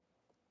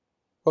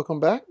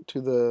Welcome back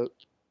to the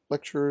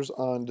lectures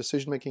on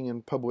decision making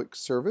in public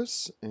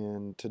service.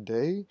 And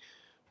today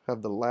I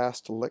have the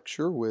last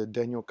lecture with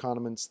Daniel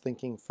Kahneman's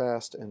Thinking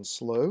Fast and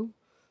Slow.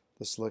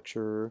 This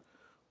lecture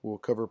will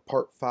cover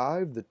part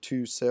 5, the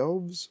two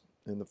selves,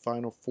 and the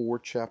final 4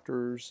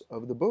 chapters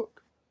of the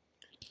book.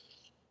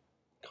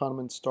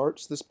 Kahneman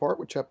starts this part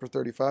with chapter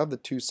 35, the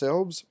two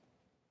selves,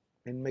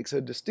 and makes a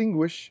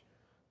distinguishes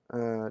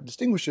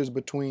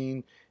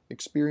between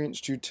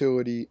experienced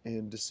utility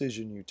and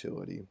decision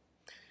utility.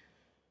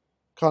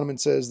 Kahneman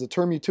says the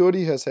term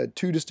utility has had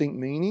two distinct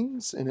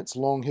meanings in its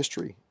long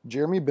history.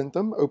 Jeremy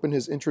Bentham opened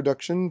his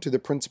introduction to the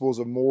principles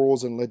of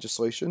morals and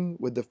legislation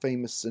with the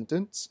famous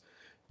sentence,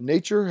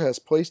 "Nature has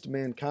placed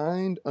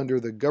mankind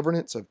under the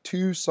governance of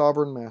two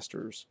sovereign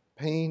masters,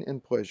 pain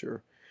and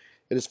pleasure.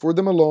 It is for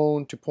them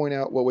alone to point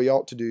out what we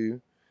ought to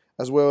do,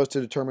 as well as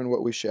to determine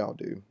what we shall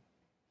do."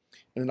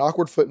 In an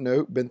awkward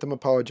footnote, Bentham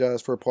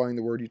apologized for applying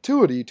the word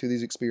utility to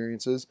these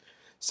experiences,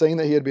 saying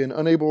that he had been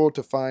unable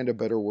to find a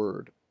better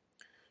word.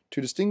 To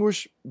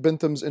distinguish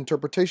Bentham's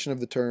interpretation of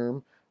the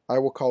term, I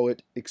will call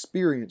it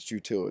experienced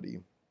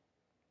utility.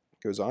 It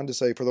goes on to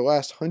say, for the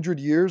last 100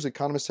 years,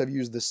 economists have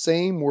used the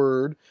same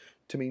word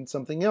to mean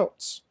something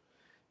else.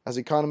 As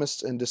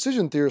economists and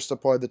decision theorists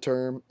apply the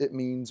term, it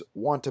means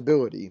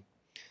wantability,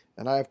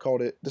 and I have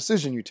called it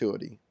decision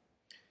utility.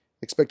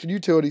 Expected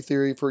utility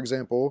theory, for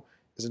example,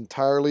 is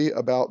entirely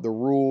about the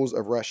rules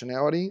of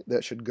rationality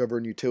that should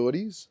govern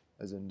utilities,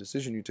 as in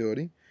decision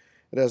utility.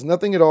 It has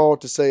nothing at all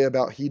to say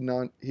about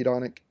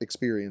hedonic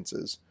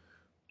experiences,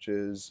 which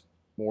is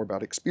more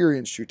about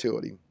experienced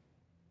utility.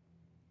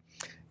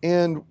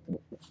 And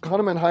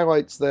Kahneman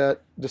highlights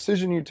that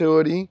decision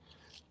utility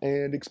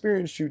and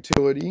experienced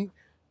utility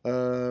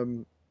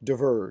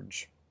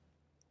diverge.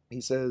 He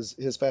says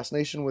his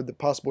fascination with the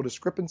possible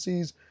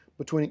discrepancies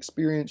between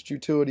experienced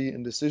utility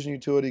and decision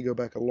utility go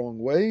back a long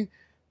way,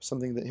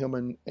 something that him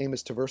and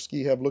Amos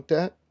Tversky have looked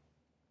at.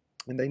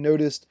 And they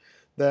noticed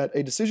that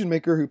a decision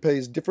maker who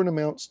pays different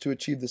amounts to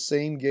achieve the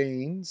same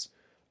gains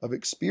of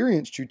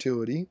experienced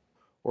utility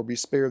or be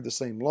spared the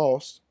same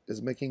loss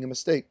is making a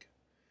mistake.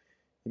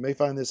 You may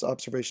find this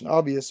observation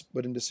obvious,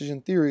 but in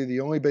decision theory, the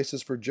only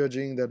basis for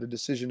judging that a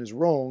decision is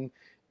wrong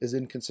is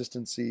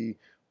inconsistency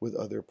with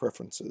other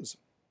preferences.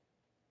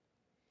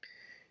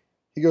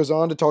 He goes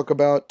on to talk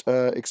about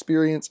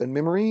experience and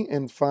memory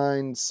and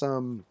find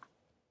some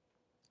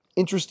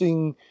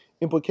interesting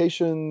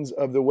implications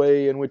of the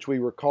way in which we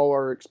recall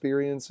our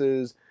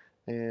experiences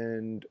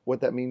and what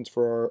that means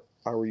for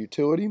our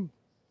utility.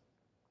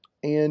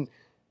 And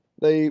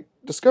they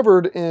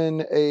discovered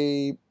in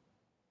an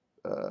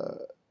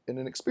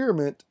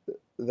experiment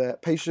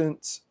that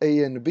patients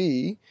A and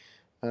B,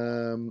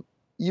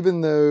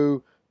 even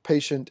though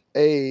patient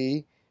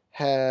A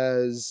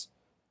has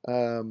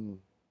a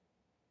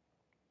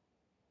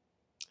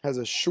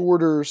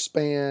shorter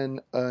span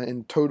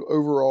in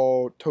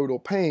overall total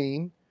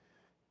pain,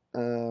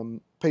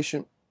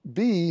 patient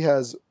B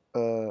has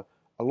a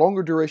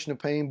longer duration of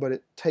pain, but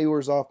it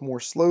tailors off more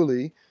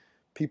slowly.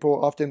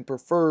 People often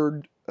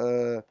preferred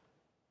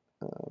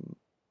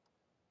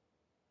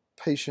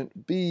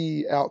patient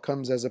B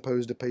outcomes as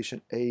opposed to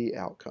patient A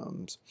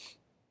outcomes.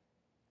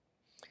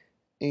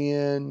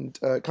 And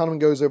Kahneman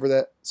goes over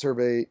that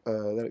survey,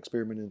 that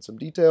experiment in some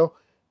detail.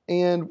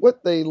 And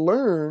what they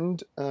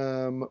learned,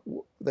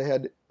 they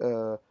had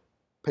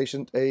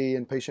patient A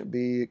and patient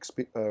B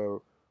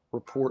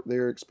report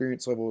their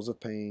experience levels of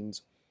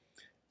pains.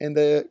 And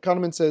the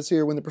Kahneman says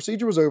here, when the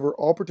procedure was over,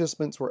 all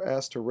participants were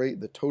asked to rate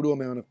the total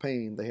amount of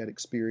pain they had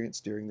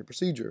experienced during the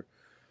procedure.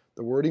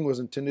 The wording was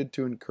intended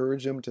to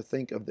encourage them to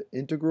think of the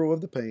integral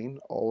of the pain,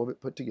 all of it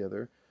put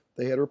together,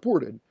 they had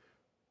reported,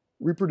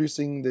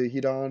 reproducing the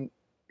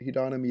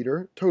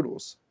hedonometer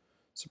totals.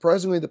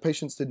 Surprisingly, the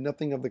patients did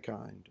nothing of the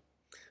kind.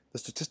 The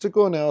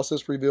statistical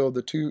analysis revealed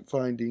the two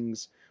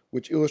findings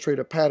which illustrate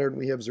a pattern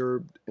we have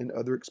observed in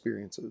other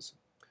experiences.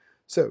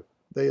 So,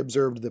 they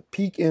observed the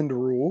peak end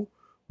rule,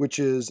 which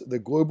is the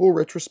global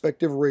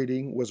retrospective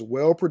rating was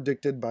well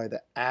predicted by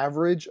the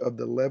average of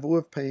the level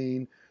of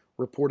pain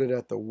reported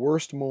at the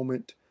worst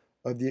moment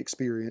of the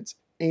experience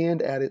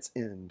and at its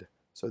end.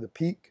 So the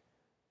peak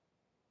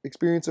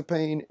experience of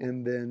pain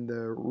and then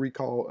the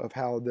recall of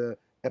how the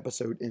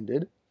episode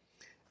ended.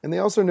 And they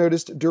also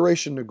noticed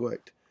duration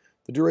neglect.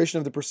 The duration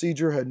of the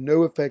procedure had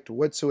no effect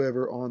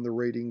whatsoever on the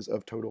ratings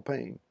of total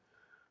pain,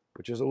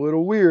 which is a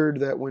little weird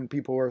that when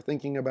people are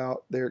thinking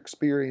about their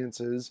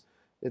experiences,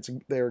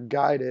 they're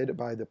guided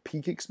by the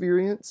peak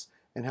experience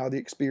and how the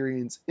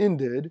experience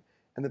ended,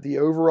 and that the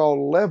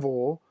overall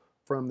level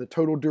from the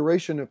total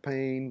duration of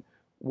pain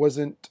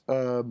didn't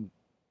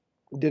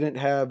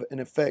have an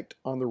effect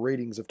on the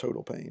ratings of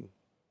total pain.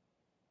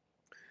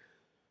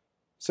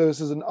 So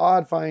this is an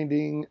odd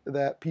finding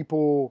that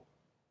people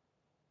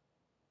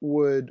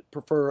would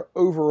prefer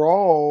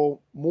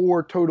overall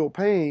more total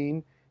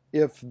pain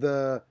if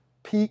the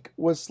peak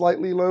was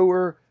slightly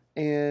lower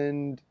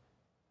and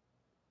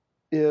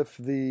if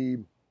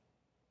the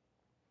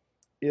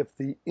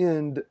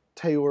end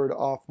tailored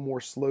off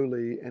more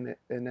slowly, and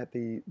that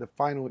the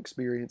final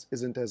experience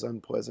isn't as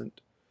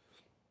unpleasant.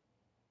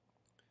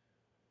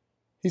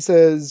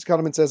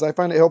 Kahneman says, I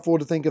find it helpful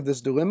to think of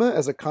this dilemma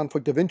as a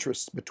conflict of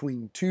interest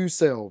between two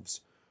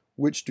selves,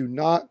 which do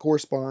not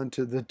correspond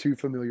to the two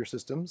familiar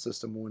systems,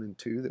 system 1 and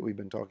 2, that we've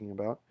been talking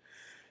about.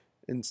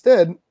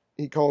 Instead,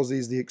 he calls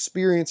these the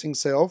experiencing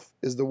self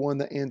is the one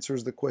that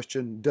answers the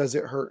question, does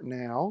it hurt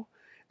now?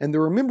 And the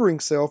remembering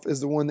self is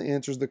the one that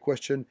answers the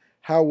question,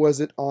 how was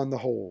it on the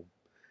whole?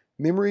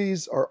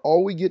 Memories are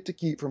all we get to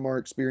keep from our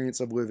experience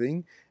of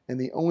living, and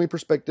the only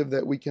perspective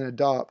that we can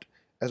adopt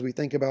as we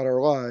think about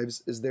our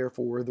lives is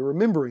therefore the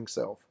remembering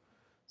self.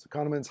 So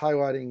Kahneman's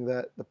highlighting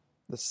that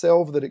the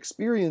self that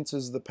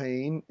experiences the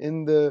pain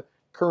in the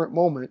current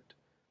moment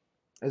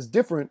is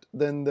different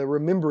than the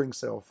remembering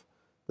self,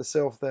 the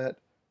self that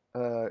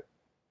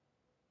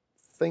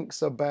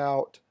thinks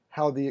about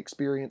how the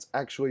experience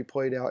actually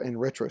played out in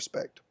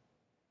retrospect.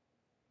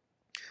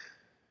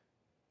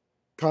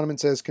 Kahneman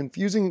says,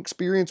 confusing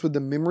experience with the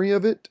memory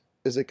of it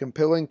is a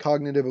compelling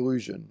cognitive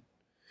illusion,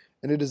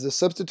 and it is the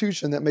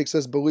substitution that makes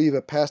us believe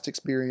a past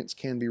experience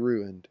can be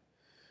ruined.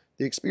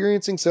 The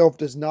experiencing self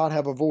does not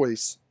have a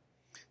voice.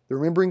 The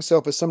remembering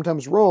self is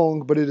sometimes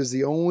wrong, but it is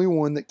the only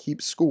one that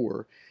keeps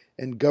score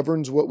and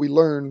governs what we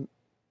learn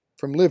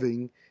from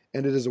living,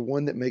 and it is the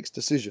one that makes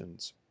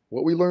decisions.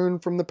 What we learn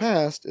from the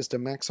past is to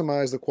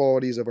maximize the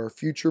qualities of our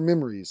future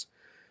memories,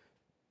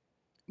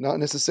 not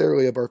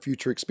necessarily of our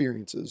future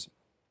experiences.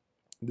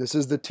 This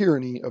is the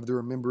tyranny of the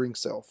remembering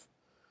self.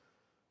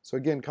 So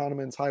again,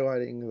 Kahneman's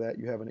highlighting that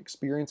you have an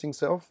experiencing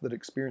self that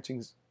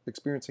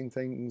experiencing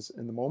things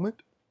in the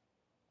moment,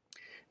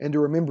 and a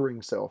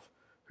remembering self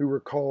who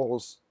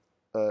recalls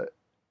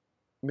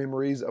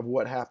memories of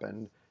what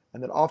happened,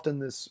 and that often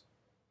this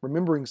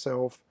remembering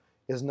self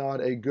is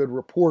not a good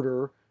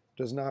reporter,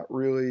 does not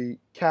really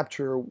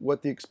capture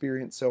what the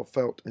experienced self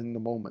felt in the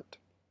moment.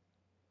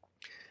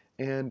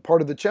 And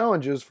part of the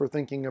challenges for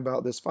thinking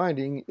about this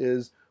finding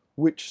is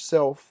which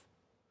self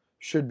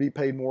should be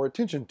paid more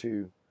attention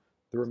to,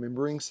 the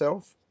remembering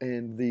self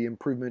and the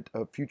improvement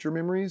of future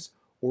memories,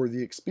 or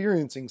the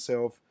experiencing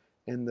self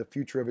and the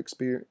future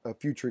of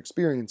future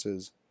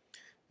experiences.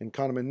 And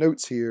Kahneman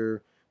notes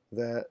here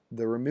that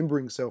the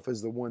remembering self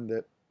is the one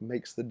that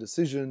makes the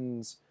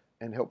decisions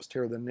and helps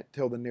tell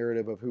the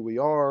narrative of who we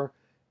are,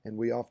 and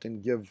we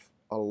often give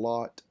a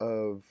lot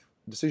of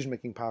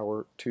decision-making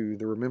power to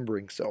the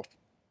remembering self.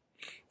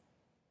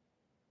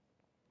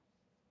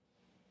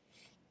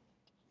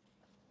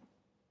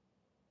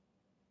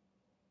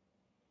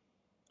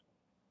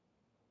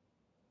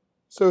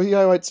 So he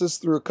highlights this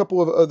through a couple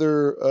of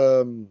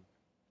other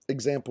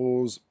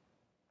examples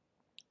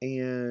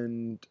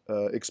and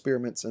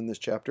experiments in this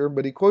chapter,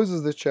 but he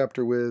closes this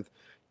chapter with,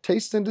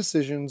 tastes and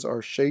decisions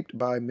are shaped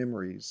by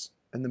memories,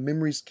 and the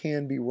memories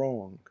can be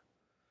wrong.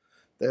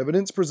 The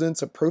evidence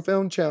presents a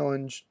profound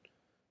challenge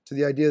to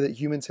the idea that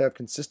humans have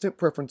consistent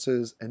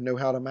preferences and know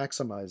how to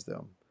maximize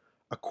them,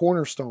 a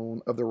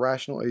cornerstone of the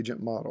rational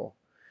agent model.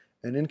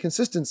 An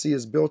inconsistency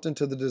is built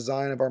into the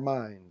design of our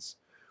minds.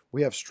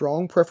 We have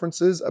strong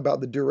preferences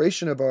about the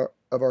duration of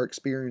our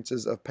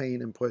experiences of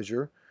pain and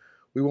pleasure.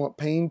 We want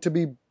pain to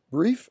be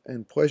brief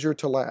and pleasure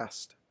to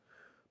last.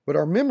 But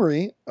our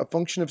memory, a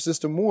function of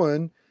System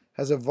 1,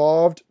 has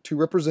evolved to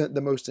represent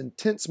the most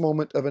intense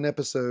moment of an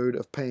episode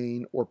of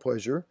pain or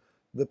pleasure,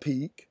 the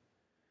peak,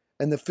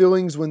 and the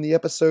feelings when the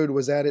episode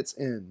was at its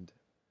end.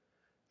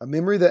 A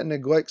memory that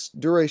neglects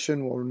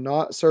duration will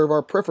not serve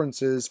our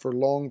preferences for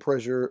long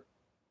pleasure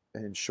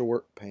and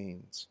short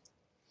pains.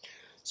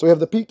 So we have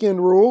the peak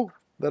end rule,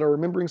 that our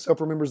remembering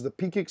self remembers the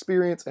peak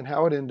experience and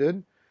how it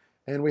ended.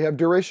 And we have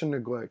duration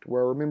neglect,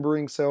 where our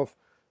remembering self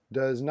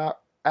does not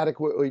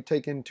adequately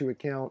take into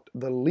account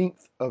the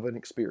length of an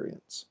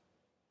experience.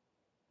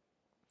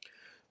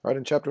 Right,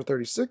 in chapter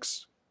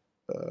 36,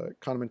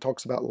 Kahneman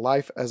talks about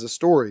life as a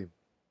story.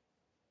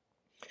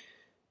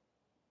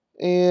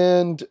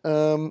 And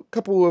a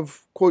couple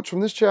of quotes from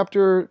this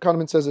chapter.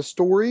 Kahneman says, a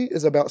story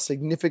is about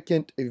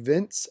significant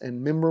events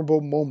and memorable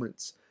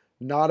moments,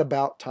 not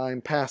about time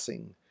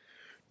passing.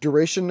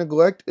 Duration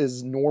neglect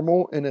is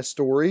normal in a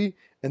story,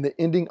 and the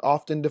ending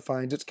often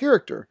defines its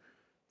character.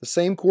 The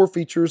same core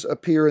features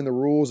appear in the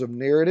rules of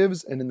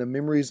narratives and in the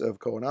memories of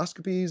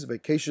colonoscopies,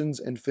 vacations,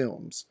 and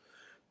films.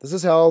 This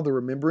is how the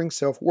remembering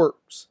self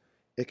works.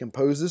 It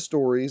composes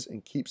stories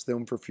and keeps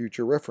them for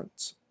future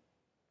reference.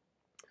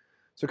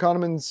 So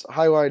Kahneman's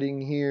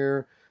highlighting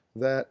here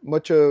that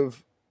much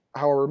of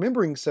how our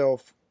remembering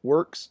self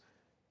works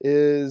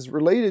is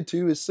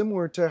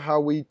similar to how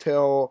we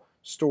tell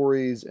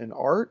stories in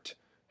art,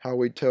 how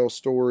we tell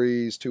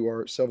stories to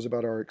ourselves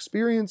about our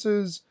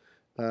experiences,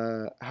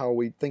 how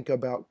we think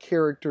about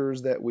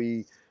characters that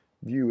we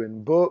view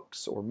in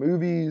books or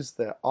movies,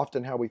 that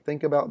often how we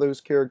think about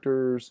those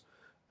characters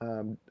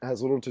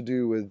has little to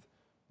do with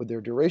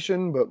their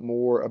duration, but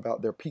more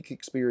about their peak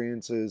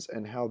experiences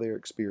and how their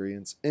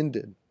experience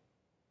ended.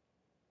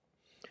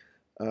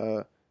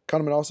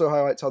 Kahneman also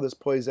highlights how this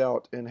plays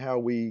out in how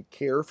we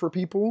care for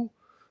people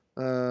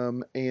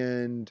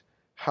and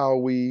how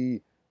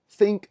we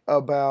think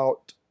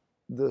about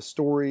the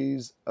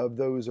stories of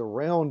those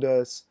around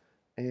us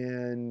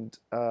and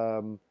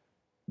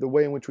the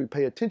way in which we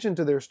pay attention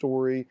to their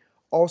story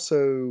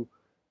also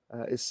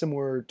is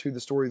similar to the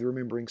story the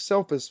remembering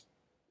self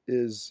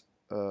is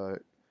uh,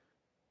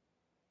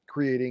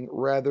 creating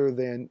rather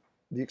than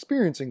the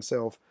experiencing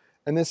self.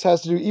 And this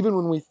has to do, even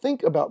when we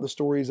think about the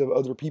stories of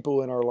other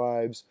people in our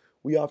lives,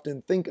 we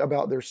often think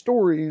about their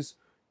stories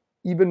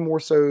even more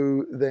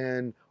so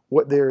than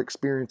what their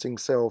experiencing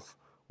self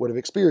would have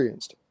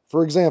experienced.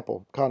 For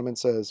example, Kahneman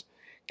says,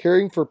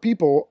 caring for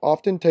people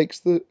often takes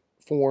the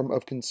form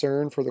of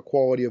concern for the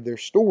quality of their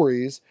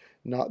stories,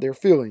 not their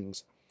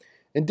feelings.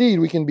 Indeed,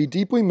 we can be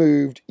deeply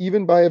moved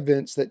even by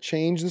events that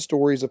change the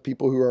stories of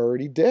people who are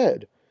already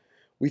dead.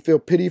 We feel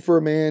pity for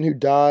a man who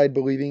died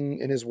believing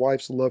in his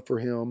wife's love for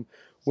him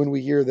when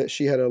we hear that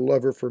she had a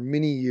lover for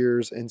many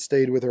years and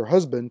stayed with her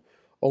husband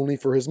only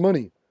for his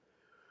money.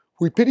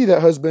 We pity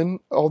that husband,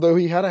 although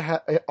he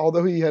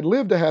had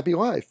lived a happy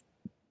life.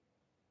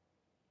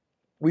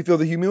 We feel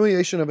the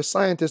humiliation of a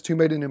scientist who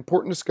made an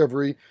important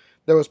discovery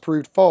that was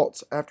proved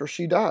false after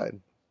she died,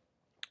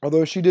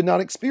 although she did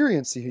not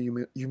experience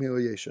the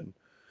humiliation.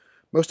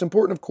 Most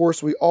important, of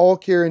course, we all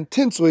care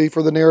intensely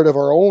for the narrative of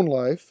our own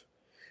life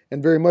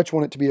and very much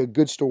want it to be a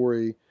good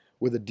story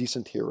with a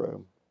decent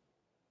hero.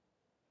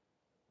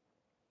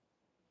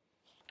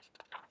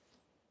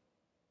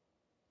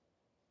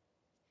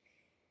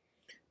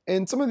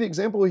 And some of the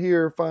example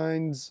here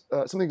finds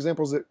some of the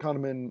examples that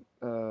Kahneman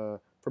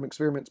from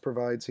experiments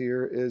provides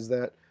here is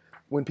that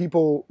when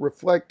people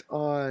reflect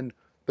on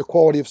the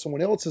quality of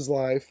someone else's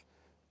life,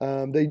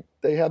 they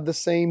have the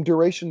same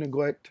duration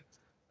neglect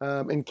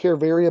and care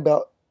very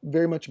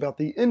much about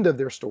the end of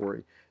their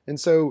story, and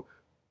so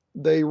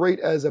they rate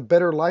as a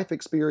better life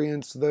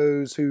experience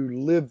those who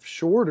live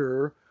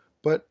shorter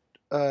but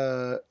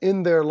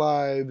in their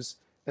lives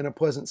in a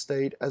pleasant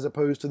state, as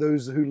opposed to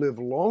those who live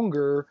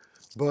longer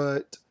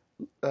but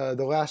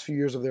the last few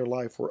years of their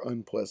life were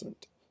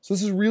unpleasant. So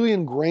this is really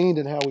ingrained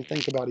in how we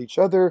think about each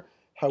other,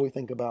 how we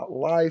think about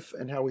life,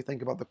 and how we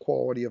think about the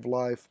quality of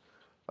life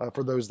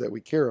for those that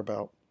we care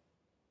about.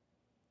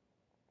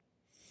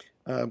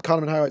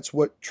 Kahneman highlights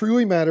what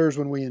truly matters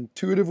when we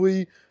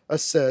intuitively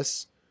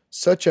assess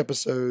such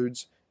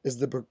episodes is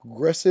the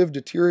progressive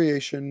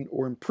deterioration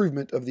or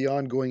improvement of the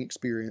ongoing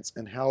experience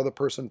and how the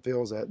person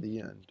feels at the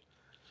end.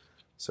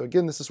 So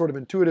again, this is sort of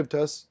intuitive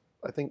to us.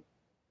 I think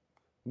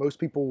most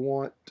people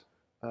want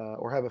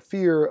or have a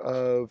fear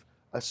of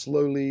a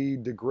slowly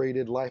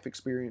degraded life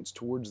experience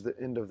towards the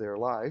end of their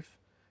life,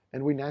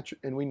 and we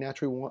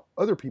naturally want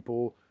other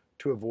people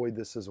to avoid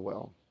this as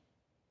well.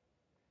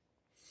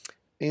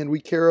 And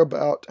we care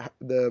about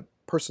the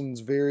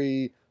person's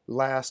very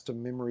last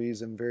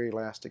memories and very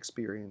last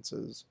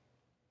experiences.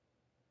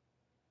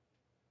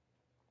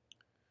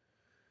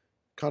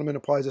 Kahneman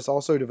applies this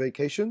also to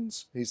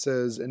vacations. He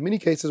says, in many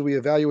cases, we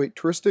evaluate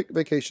touristic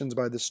vacations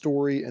by the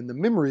story and the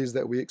memories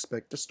that we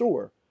expect to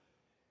store.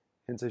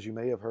 Hence, as you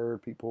may have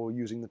heard people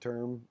using the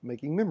term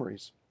making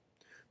memories.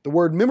 The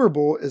word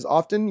memorable is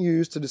often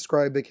used to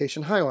describe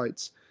vacation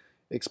highlights,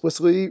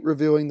 explicitly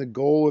revealing the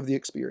goal of the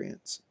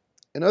experience.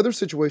 In other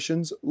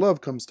situations,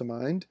 love comes to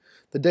mind,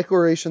 the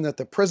declaration that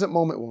the present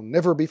moment will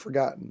never be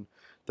forgotten,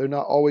 though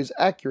not always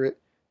accurate,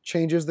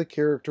 changes the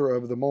character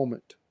of the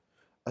moment.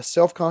 A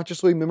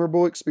self-consciously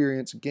memorable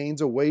experience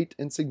gains a weight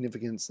and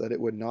significance that it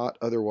would not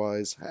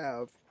otherwise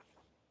have.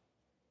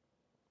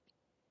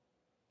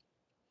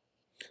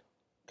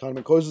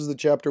 Kahneman closes the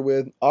chapter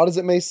with, odd as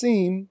it may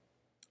seem,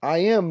 I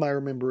am my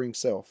remembering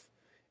self,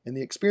 and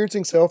the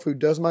experiencing self who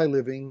does my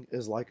living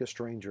is like a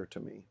stranger to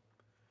me.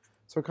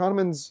 So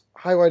Kahneman's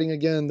highlighting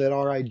again that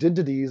our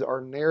identities, our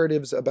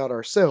narratives about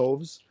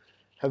ourselves,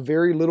 have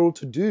very little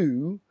to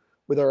do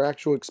with our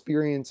actual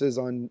experiences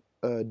on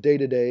day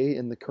to day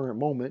in the current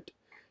moment,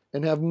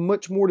 and have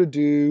much more to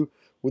do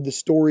with the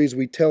stories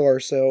we tell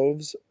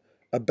ourselves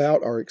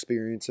about our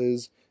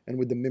experiences and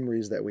with the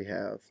memories that we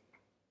have.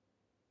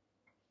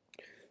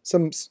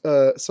 Some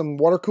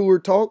water cooler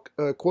talk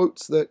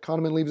quotes that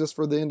Kahneman leaves us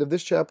for the end of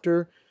this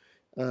chapter.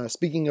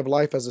 Speaking of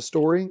life as a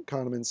story,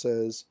 Kahneman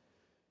says,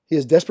 he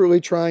is desperately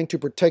trying to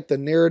protect the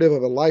narrative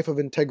of a life of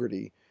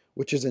integrity,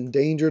 which is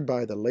endangered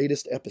by the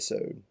latest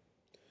episode.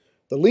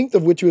 The length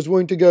of which he was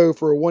willing to go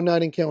for a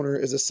one-night encounter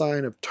is a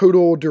sign of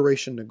total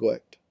duration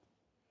neglect.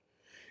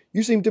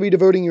 You seem to be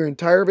devoting your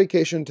entire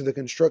vacation to the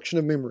construction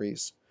of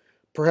memories.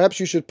 Perhaps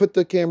you should put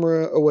the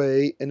camera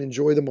away and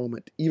enjoy the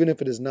moment, even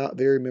if it is not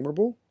very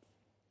memorable.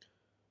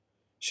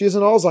 She is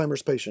an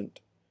Alzheimer's patient.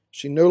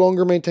 She no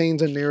longer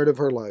maintains a narrative of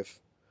her life,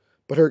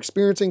 but her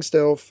experiencing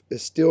self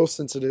is still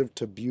sensitive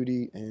to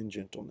beauty and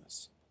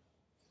gentleness.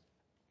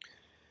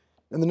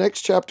 In the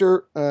next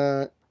chapter,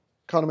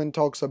 Kahneman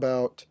talks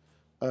about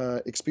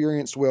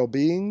experienced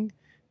well-being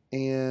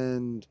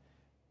and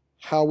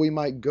how we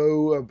might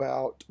go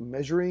about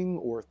measuring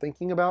or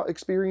thinking about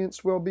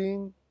experienced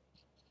well-being.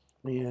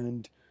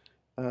 And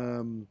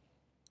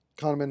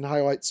Kahneman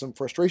highlights some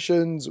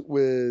frustrations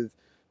with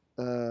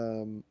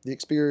the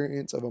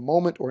experience of a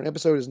moment or an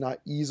episode is not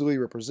easily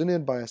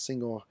represented by a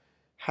single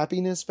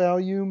happiness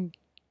value.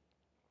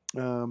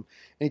 And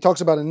he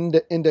talks about an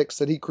index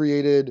that he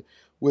created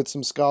with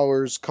some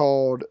scholars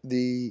called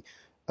the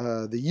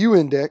U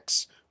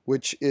index,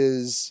 which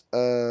is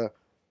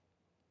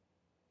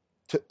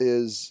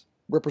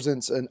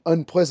represents an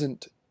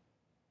unpleasant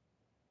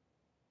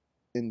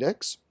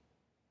index.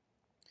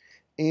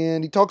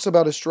 And he talks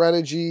about a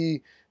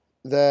strategy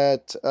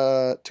that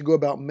to go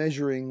about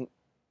measuring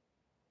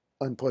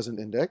unpleasant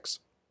index,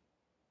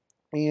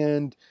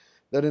 and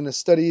that in a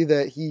study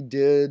that he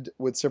did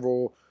with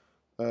several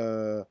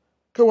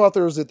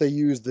co-authors, that they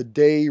used the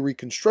day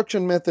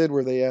reconstruction method,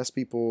 where they asked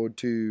people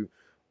to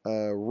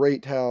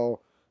rate how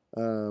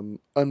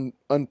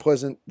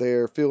unpleasant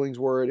their feelings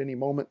were at any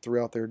moment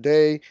throughout their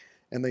day.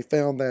 And they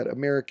found that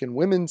American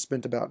women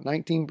spent about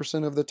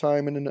 19% of the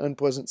time in an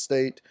unpleasant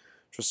state,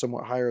 which was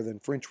somewhat higher than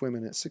French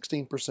women at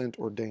 16%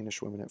 or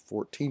Danish women at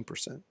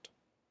 14%.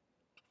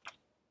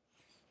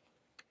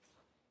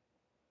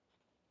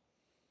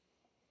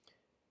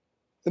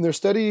 In their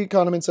study,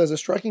 Kahneman says a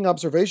striking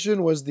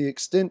observation was the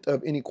extent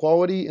of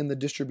inequality in the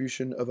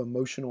distribution of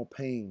emotional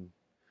pain.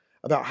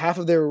 About half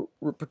of their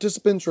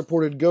participants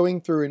reported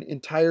going through an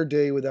entire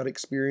day without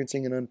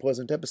experiencing an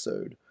unpleasant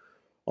episode.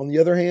 On the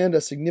other hand,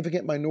 a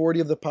significant minority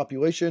of the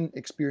population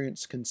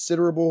experienced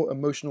considerable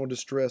emotional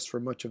distress for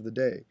much of the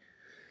day.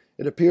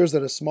 It appears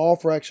that a small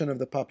fraction of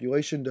the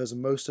population does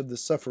most of the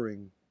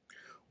suffering,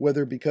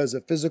 whether because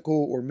of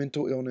physical or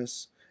mental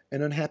illness,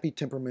 an unhappy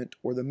temperament,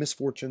 or the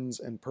misfortunes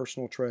and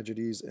personal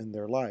tragedies in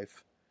their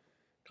life.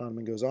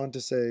 Kahneman goes on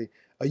to say,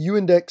 a U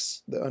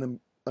index, the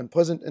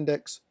unpleasant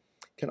index,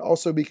 can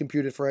also be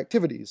computed for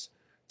activities.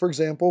 For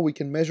example, we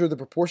can measure the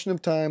proportion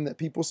of time that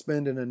people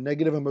spend in a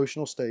negative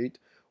emotional state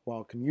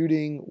while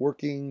commuting,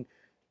 working,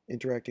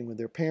 interacting with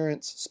their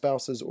parents,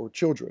 spouses, or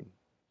children.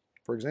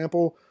 For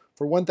example,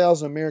 for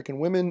 1,000 American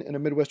women in a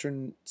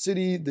Midwestern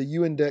city, the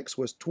U index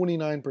was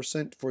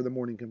 29% for the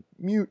morning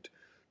commute,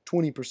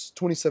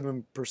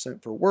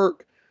 27% for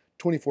work,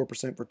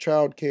 24% for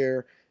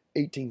childcare,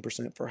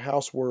 18% for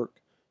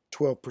housework,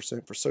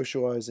 12% for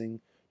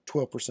socializing,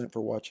 12%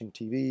 for watching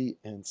TV,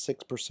 and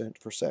 6%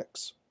 for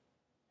sex.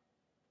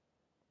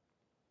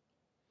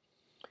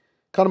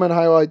 Kahneman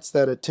highlights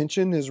that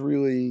attention is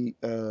really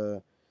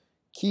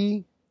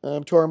key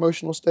to our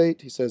emotional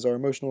state. He says our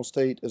emotional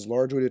state is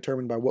largely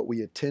determined by what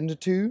we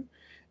attend to,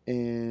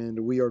 and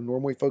we are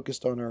normally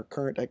focused on our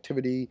current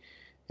activity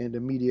and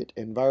immediate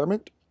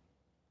environment.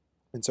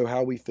 And so,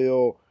 how we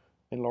feel,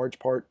 in large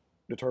part,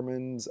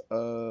 determines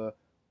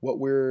what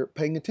we're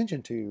paying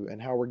attention to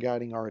and how we're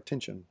guiding our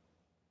attention.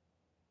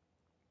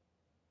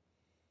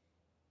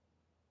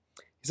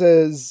 He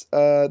says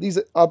these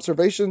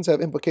observations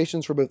have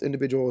implications for both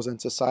individuals and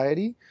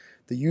society.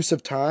 The use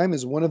of time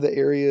is one of the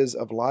areas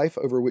of life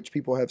over which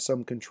people have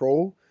some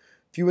control.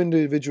 Few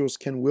individuals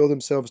can will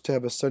themselves to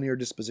have a sunnier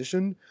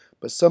disposition,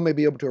 but some may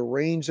be able to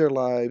arrange their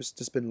lives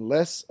to spend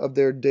less of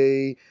their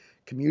day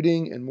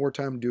commuting and more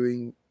time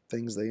doing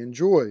things they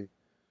enjoy.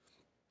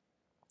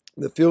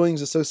 The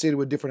feelings associated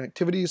with different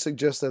activities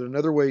suggest that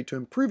another way to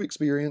improve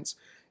experience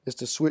is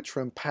to switch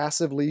from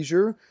passive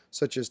leisure,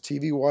 such as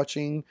TV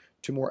watching,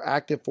 to more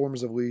active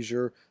forms of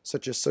leisure,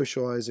 such as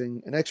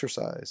socializing and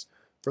exercise.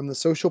 From the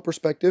social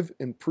perspective,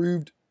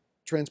 improved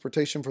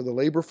transportation for the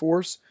labor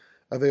force,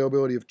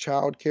 availability of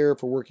child care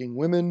for working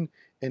women,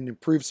 and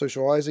improved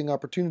socializing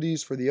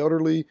opportunities for the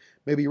elderly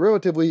may be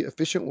relatively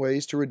efficient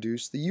ways to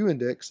reduce the U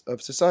index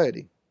of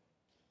society.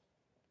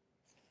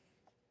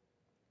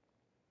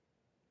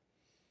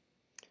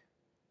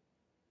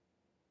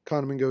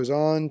 Kahneman goes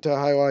on to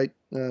highlight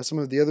some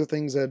of the other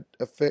things that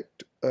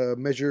affect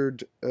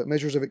measures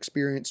of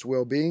experienced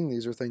well-being.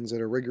 These are things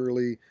that are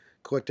regularly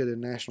collected in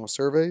national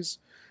surveys.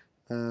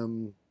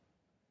 And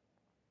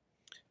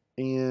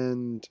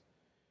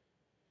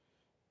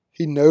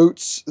he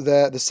notes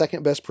that the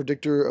second best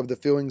predictor of the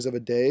feelings of a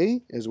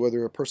day is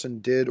whether a person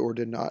did or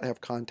did not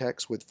have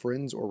contacts with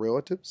friends or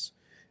relatives.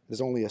 It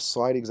is only a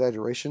slight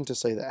exaggeration to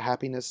say that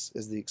happiness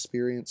is the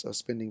experience of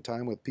spending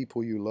time with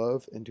people you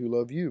love and who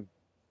love you.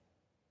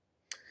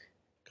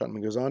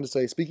 Kahneman goes on to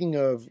say, speaking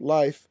of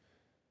life,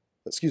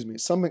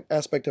 some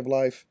aspects of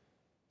life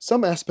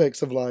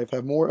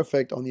have more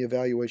effect on the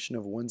evaluation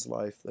of one's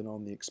life than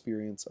on the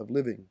experience of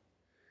living.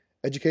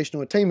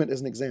 Educational attainment is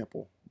an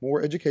example.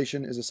 More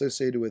education is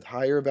associated with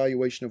higher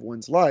evaluation of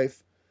one's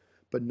life,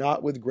 but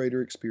not with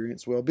greater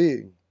experienced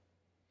well-being.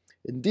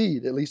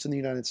 Indeed, at least in the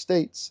United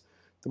States,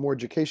 the more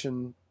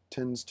educated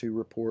tend to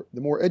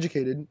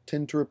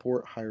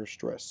report higher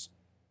stress.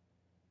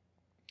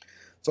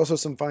 There's also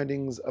some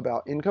findings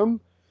about income.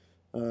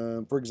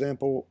 For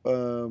example,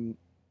 Kahneman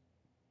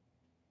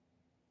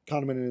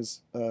and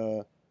his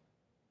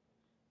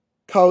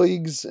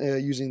colleagues,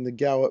 using the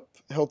Gallup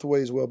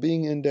Healthways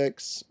Wellbeing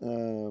Index,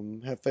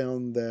 have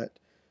found that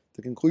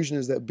the conclusion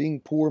is that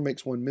being poor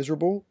makes one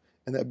miserable,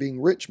 and that being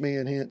rich may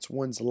enhance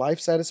one's life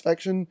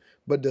satisfaction,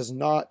 but does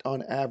not,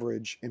 on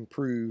average,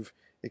 improve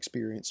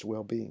experienced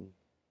well-being.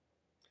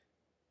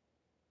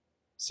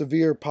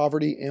 Severe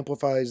poverty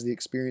amplifies the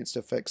experienced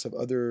effects of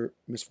other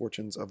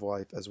misfortunes of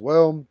life as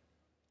well.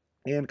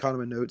 And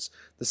Kahneman notes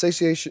the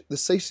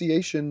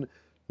satiation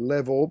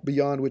level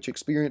beyond which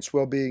experienced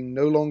well-being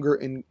no longer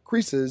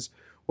increases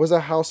was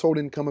a household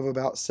income of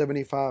about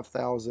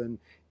 75,000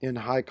 in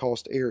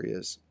high-cost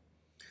areas.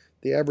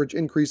 The average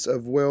increase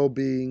of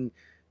well-being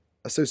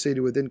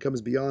associated with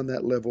incomes beyond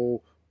that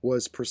level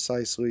was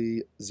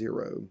precisely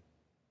zero.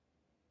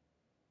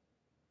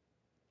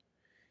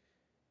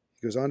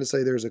 He goes on to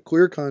say there's a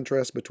clear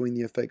contrast between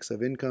the effects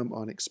of income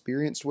on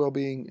experienced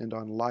well-being and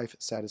on life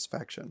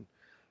satisfaction.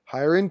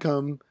 Higher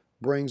income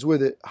brings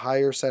with it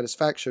higher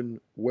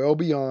satisfaction well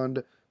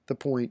beyond the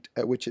point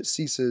at which it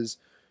ceases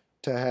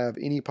to have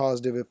any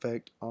positive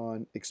effect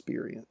on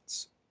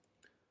experience.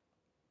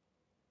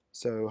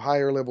 So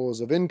higher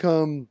levels of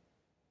income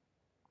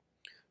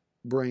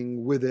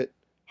bring with it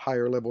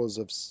higher levels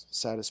of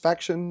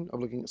satisfaction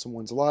of looking at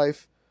someone's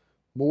life,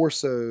 more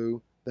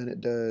so than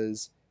it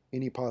does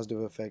any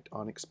positive effect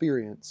on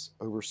experience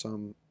over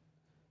some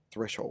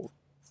threshold.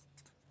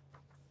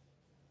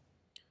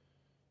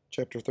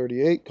 Chapter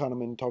 38,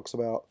 Kahneman talks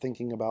about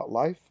thinking about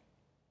life.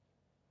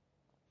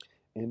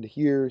 And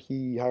here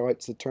he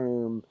highlights the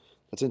term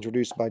that's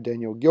introduced by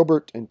Daniel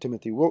Gilbert and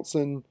Timothy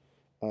Wilson,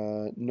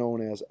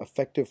 known as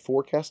affective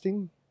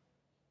forecasting.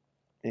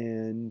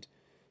 And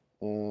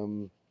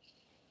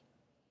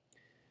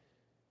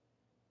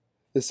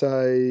this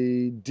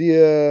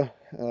idea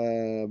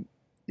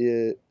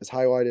is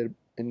highlighted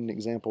in an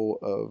example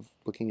of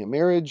looking at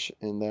marriage,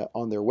 and that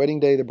on their wedding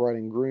day, the bride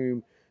and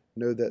groom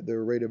know that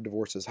their rate of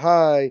divorce is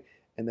high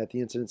and that the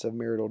incidence of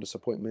marital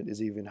disappointment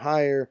is even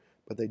higher,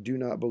 but they do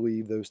not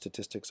believe those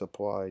statistics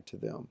apply to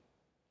them.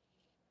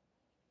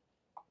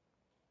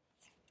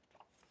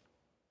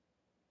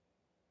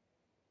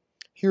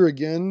 Here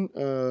again,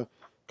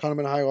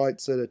 Kahneman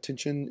highlights that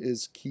attention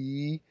is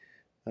key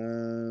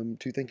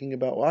to thinking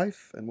about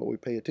life, and what we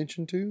pay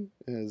attention to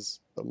has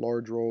a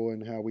large role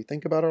in how we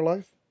think about our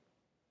life.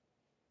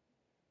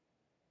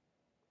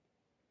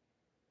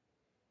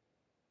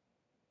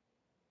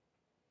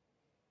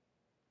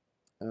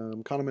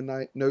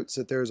 Kahneman notes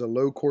that there is a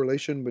low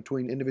correlation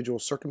between individual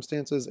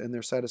circumstances and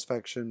their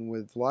satisfaction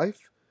with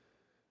life,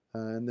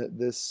 and that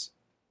this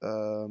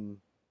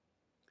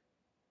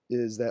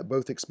is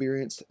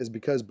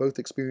because both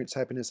experience,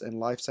 happiness, and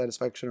life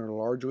satisfaction are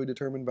largely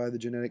determined by the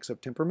genetics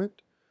of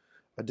temperament.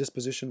 A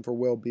disposition for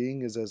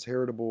well-being is as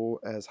heritable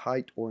as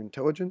height or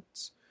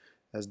intelligence,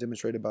 as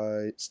demonstrated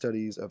by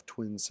studies of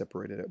twins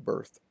separated at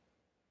birth.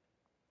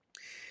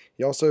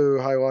 He also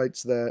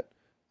highlights that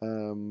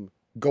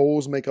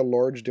goals make a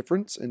large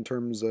difference in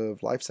terms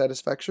of life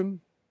satisfaction.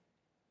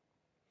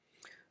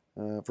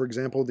 For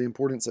example, the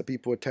importance that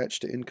people attach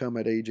to income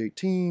at age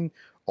 18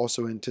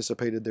 also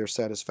anticipated their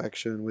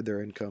satisfaction with their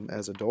income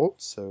as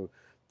adults. So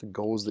the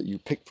goals that you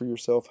pick for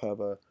yourself have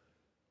an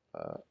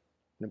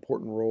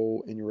important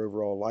role in your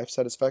overall life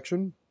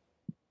satisfaction.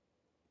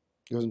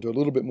 Goes into a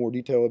little bit more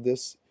detail of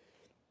this.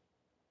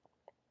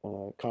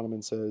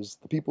 Kahneman says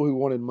the people who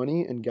wanted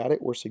money and got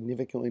it were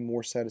significantly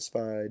more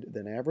satisfied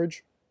than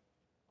average.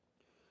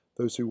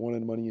 Those who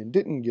wanted money and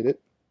didn't get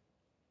it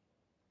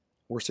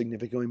were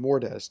significantly more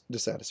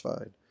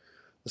dissatisfied.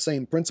 The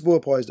same principle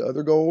applies to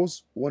other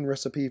goals. One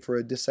recipe for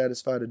a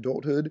dissatisfied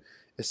adulthood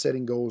is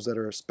setting goals that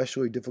are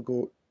especially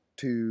difficult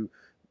to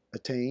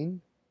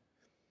attain.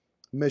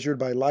 Measured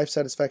by life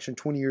satisfaction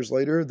 20 years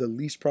later, the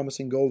least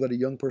promising goal that a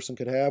young person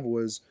could have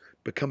was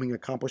becoming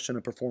accomplished in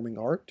a performing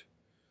art.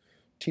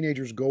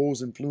 Teenagers'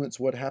 goals influence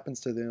what happens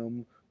to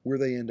them, where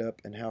they end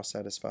up, and how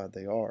satisfied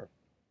they are.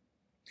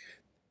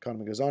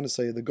 Kahneman goes on to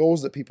say the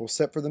goals that people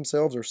set for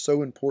themselves are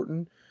so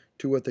important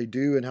to what they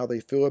do and how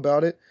they feel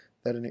about it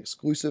that an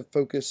exclusive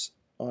focus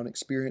on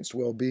experienced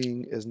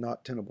well-being is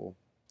not tenable.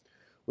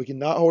 We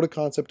cannot hold a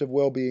concept of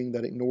well-being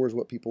that ignores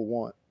what people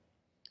want.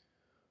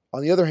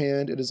 On the other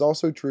hand, it is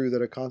also true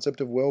that a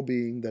concept of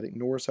well-being that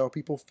ignores how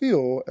people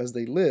feel as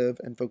they live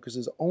and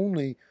focuses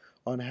only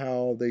on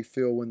how they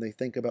feel when they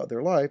think about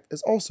their life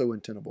is also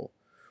untenable.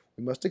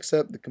 We must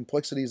accept the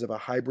complexities of a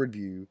hybrid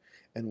view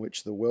in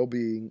which the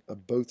well-being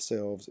of both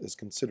selves is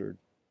considered.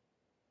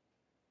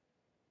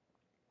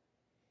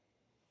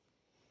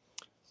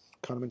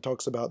 Kahneman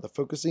talks about the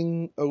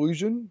focusing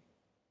illusion.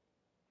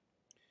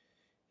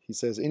 He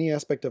says any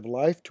aspect of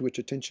life to which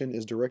attention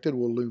is directed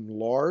will loom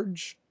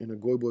large in a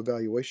global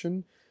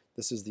evaluation.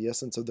 This is the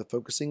essence of the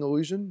focusing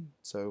illusion.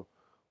 So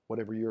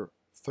whatever you're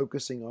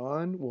focusing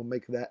on will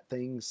make that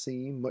thing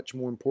seem much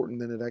more important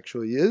than it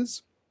actually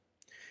is.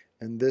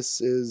 And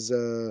this is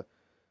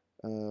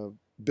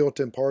built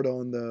in part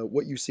on the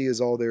what you see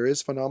is all there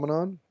is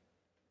phenomenon.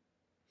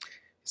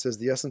 He says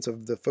the essence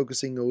of the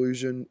focusing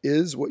illusion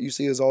is what you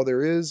see is all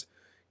there is,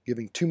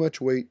 giving too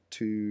much weight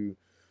to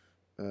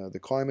the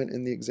climate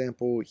in the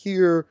example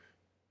here,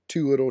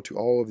 too little to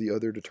all of the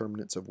other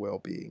determinants of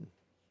well-being.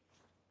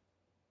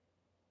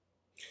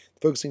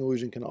 The focusing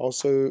illusion can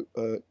also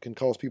can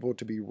cause people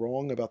to be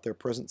wrong about their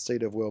present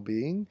state of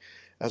well-being,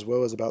 as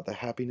well as about the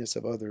happiness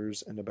of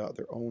others and about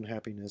their own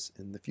happiness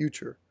in the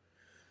future.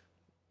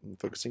 And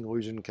focusing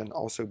illusion can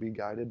also be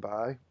guided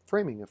by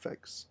framing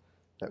effects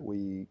that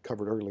we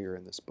covered earlier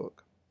in this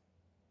book.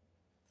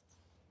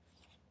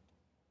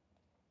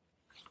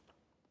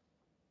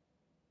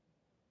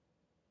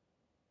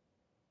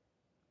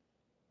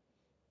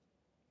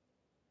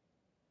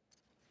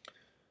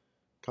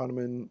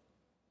 Kahneman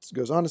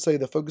goes on to say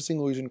the focusing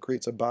illusion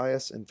creates a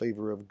bias in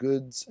favor of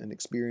goods and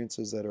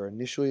experiences that are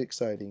initially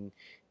exciting,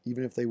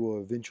 even if they will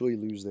eventually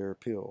lose their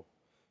appeal.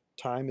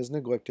 Time is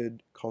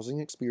neglected, causing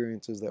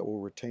experiences that will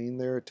retain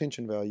their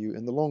attention value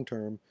in the long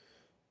term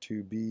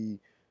to be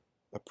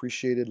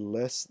appreciated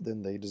less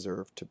than they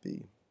deserve to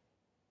be.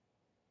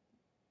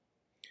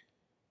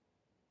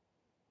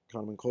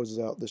 Kahneman closes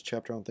out this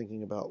chapter on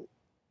thinking about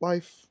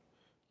life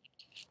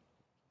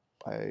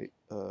by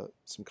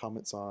some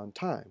comments on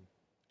time.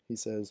 He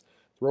says,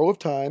 the role of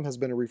time has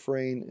been a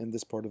refrain in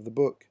this part of the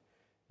book.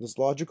 It is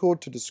logical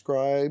to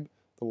describe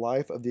the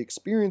life of the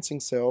experiencing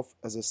self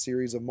as a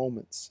series of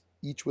moments,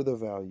 each with a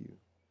value.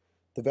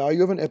 The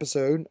value of an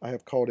episode, I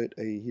have called it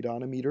a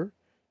hedonometer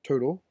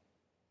total,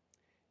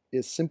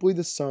 is simply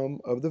the sum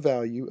of the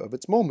value of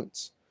its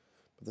moments.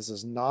 But this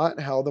is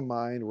not how the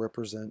mind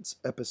represents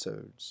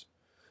episodes.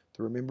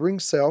 The remembering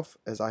self,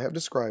 as I have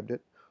described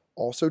it,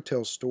 also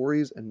tells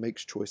stories and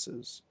makes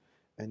choices,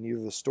 and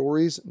neither the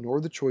stories nor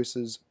the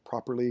choices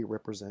properly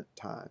represent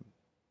time.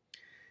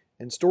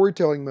 In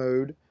storytelling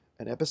mode,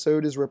 an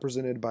episode is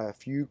represented by a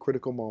few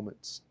critical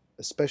moments,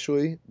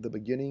 especially the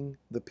beginning,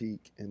 the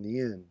peak, and the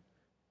end.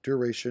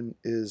 Duration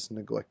is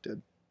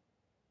neglected.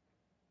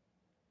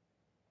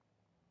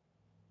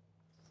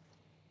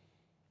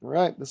 All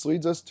right, this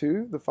leads us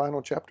to the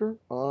final chapter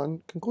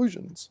on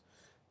conclusions.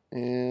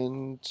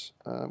 And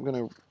I'm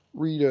going to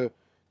read a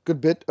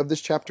good bit of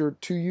this chapter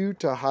to you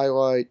to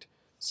highlight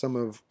some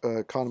of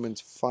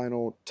Kahneman's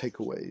final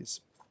takeaways.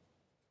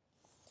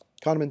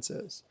 Kahneman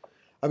says,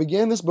 I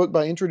began this book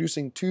by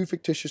introducing two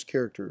fictitious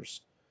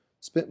characters,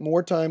 spent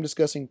more time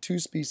discussing two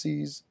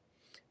species,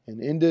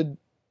 and ended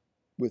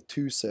with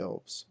two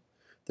selves.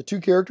 The two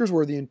characters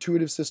were the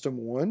intuitive system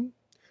 1,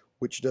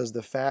 which does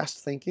the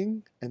fast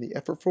thinking and the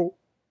effortful,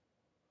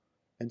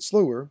 and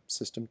slower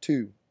system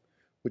 2,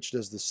 which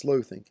does the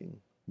slow thinking,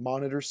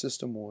 monitors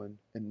system 1,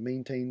 and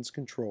maintains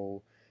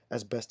control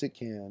as best it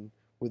can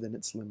within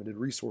its limited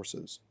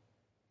resources.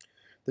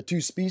 The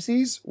two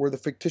species were the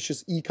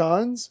fictitious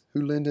econs,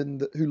 who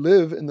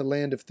live in the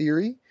land of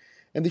theory,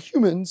 and the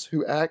humans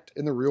who act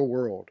in the real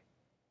world.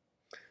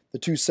 The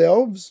two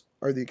selves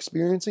are the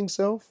experiencing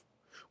self,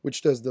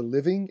 which does the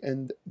living,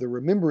 and the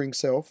remembering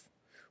self,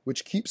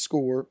 which keeps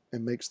score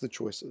and makes the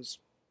choices.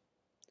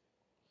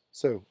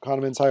 So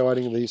Kahneman's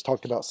highlighting these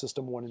talked about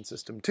system 1 and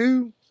system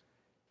 2,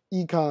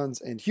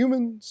 econs and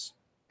humans,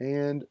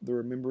 and the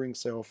remembering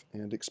self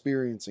and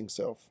experiencing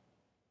self.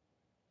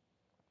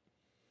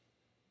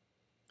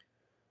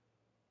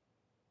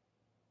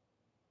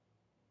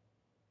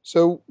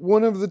 So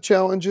one of the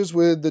challenges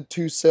with the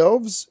two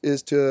selves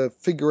is to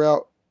figure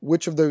out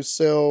which of those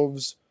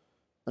selves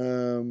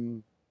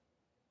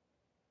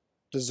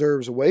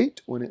deserves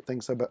weight when we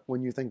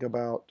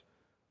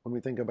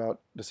think about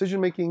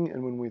decision making,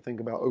 and when we think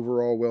about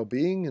overall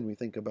well-being, and we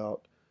think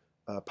about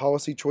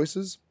policy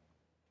choices.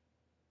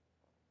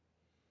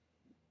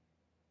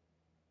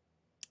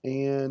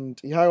 And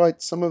he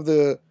highlights some of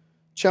the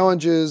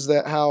challenges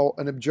that how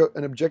an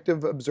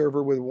objective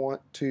observer would want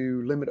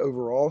to limit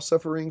overall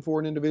suffering for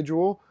an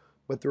individual,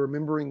 but the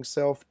remembering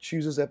self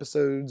chooses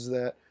episodes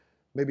that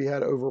maybe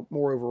had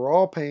more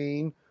overall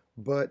pain,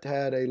 but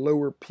had a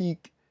lower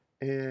peak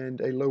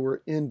and a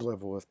lower end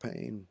level of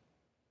pain.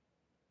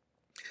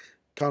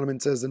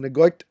 Kahneman says the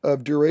neglect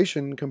of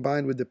duration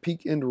combined with the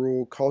peak end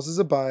rule causes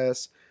a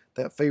bias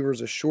that favors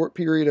a short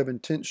period of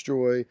intense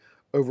joy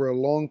over a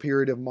long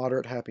period of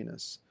moderate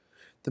happiness.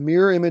 The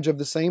mirror image of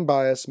the same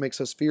bias makes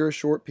us fear a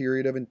short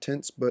period of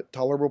intense but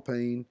tolerable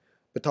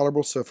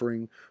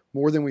suffering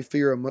more than we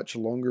fear a much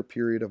longer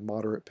period of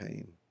moderate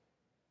pain.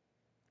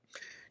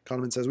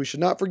 Kahneman says we should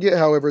not forget,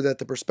 however, that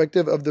the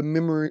perspective of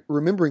the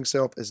remembering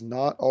self is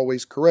not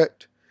always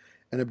correct.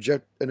 An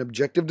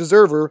objective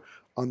observer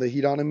on the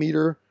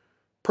hedonometer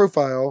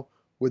profile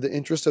with the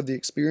interest of the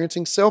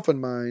experiencing self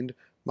in mind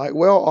might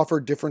well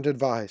offer different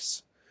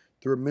advice.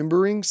 The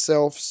remembering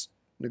self's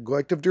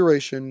neglect of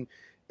duration,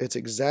 its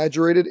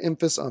exaggerated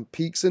emphasis on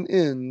peaks and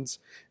ends,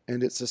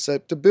 and its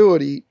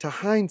susceptibility to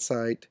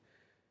hindsight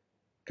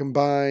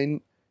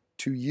combine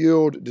to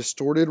yield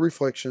distorted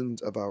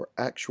reflections of our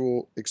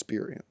actual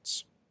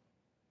experience.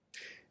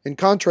 In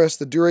contrast,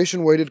 the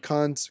duration-weighted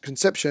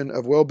conception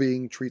of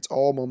well-being treats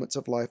all moments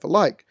of life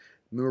alike,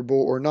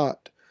 memorable or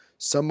not.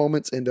 Some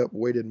moments end up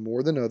weighted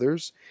more than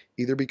others,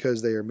 either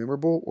because they are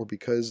memorable or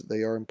because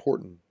they are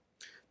important.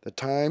 The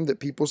time that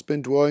people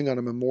spend dwelling on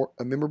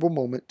a memorable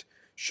moment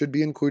should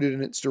be included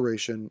in its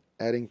duration,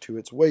 adding to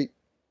its weight.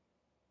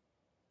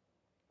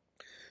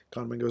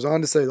 Kahneman goes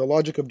on to say the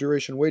logic of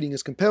duration weighting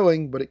is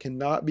compelling, but it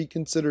cannot be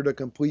considered a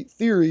complete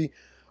theory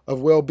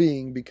of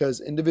well-being because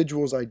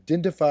individuals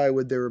identify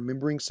with their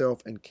remembering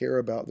self and care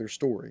about their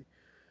story.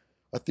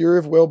 A theory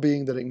of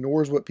well-being that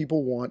ignores what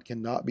people want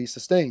cannot be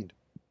sustained.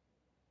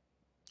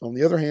 On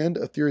the other hand,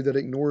 a theory that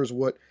ignores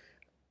what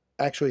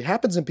actually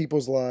happens in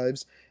people's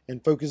lives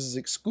and focuses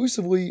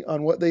exclusively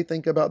on what they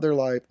think about their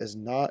life is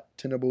not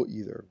tenable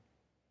either.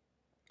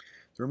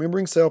 The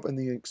remembering self and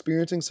the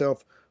experiencing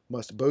self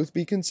must both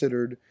be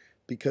considered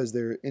because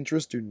their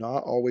interests do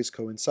not always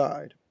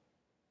coincide.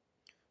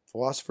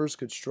 Philosophers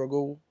could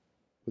struggle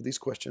with these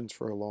questions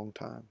for a long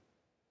time.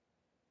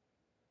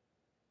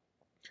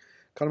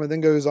 Kahneman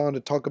then goes on to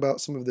talk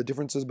about some of the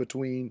differences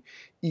between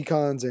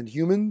econs and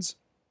humans,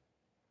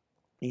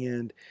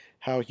 and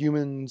how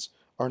humans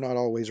are not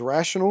always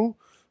rational,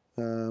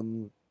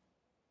 um,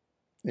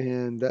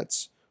 and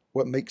that's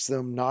what makes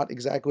them not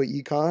exactly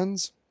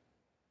econs,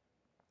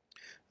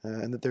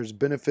 and that there's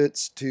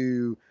benefits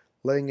to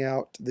laying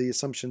out the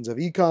assumptions of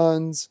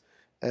econs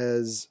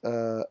as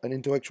an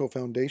intellectual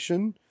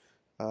foundation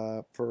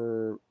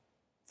for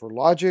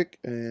logic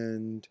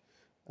and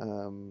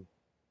um,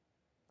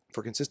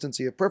 for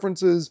consistency of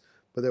preferences,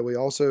 but that we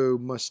also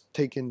must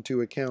take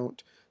into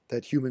account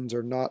that humans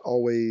are not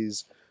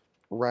always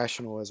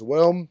rational as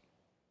well,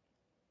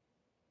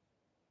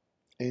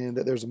 and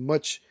that there's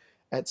much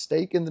at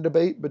stake in the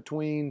debate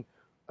between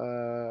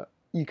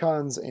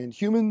econs and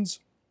humans.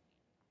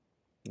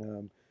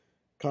 Um,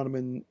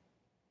 Kahneman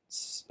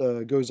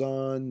goes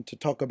on to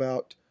talk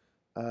about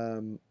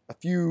a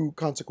few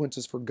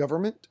consequences for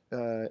government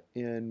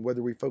in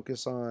whether we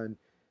focus on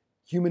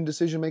human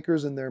decision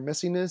makers and their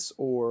messiness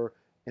or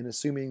in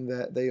assuming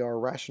that they are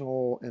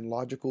rational and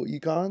logical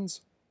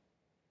econs.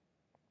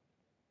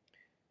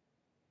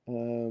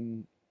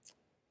 Um,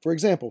 for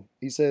example,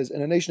 he says,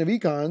 in a nation of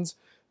econs,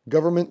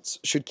 governments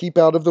should keep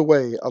out of the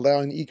way,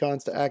 allowing the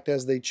econs to act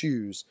as they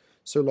choose,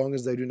 so long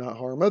as they do not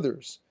harm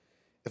others.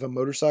 If a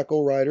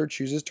motorcycle rider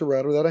chooses to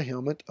ride without a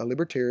helmet, a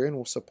libertarian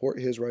will support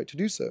his right to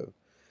do so.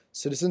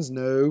 Citizens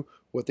know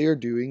what they are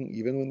doing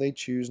even when they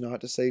choose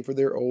not to save for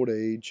their old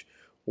age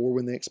or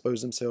when they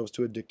expose themselves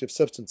to addictive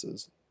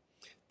substances.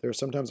 There is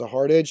sometimes a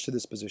hard edge to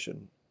this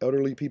position.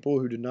 Elderly people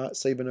who do not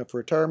save enough for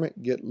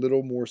retirement get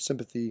little more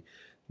sympathy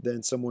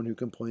than someone who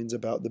complains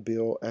about the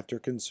bill after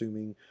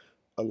consuming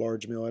a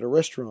large meal at a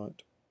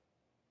restaurant.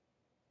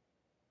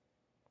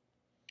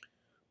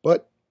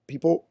 But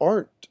people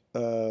aren't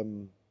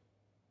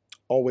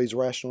always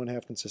rational and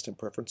have consistent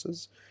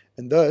preferences,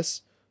 and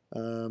thus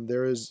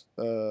there is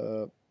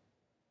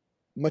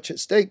much at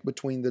stake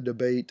between the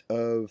debate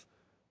of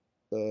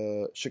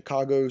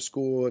Chicago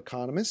school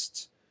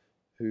economists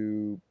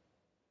who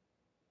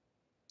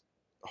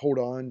hold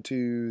on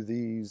to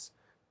these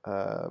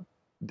uh,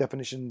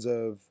 definitions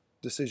of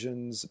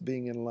decisions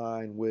being in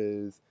line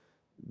with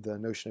the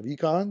notion of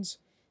econs,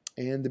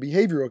 and the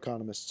behavioral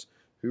economists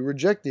who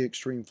reject the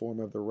extreme form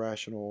of the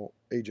rational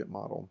agent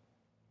model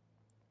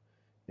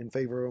in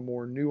favor of a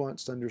more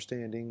nuanced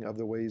understanding of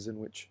the ways in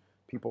which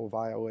people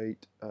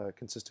violate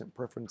consistent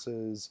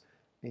preferences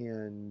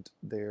and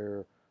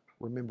their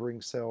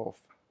remembering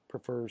self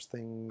prefers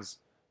things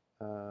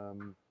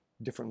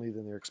differently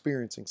than their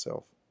experiencing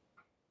self.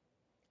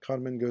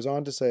 Kahneman goes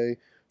on to say,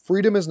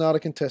 freedom is not a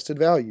contested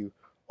value.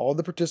 All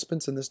the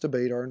participants in this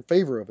debate are in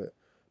favor of it,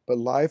 but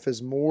life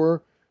is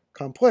more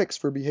complex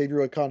for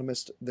behavioral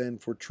economists than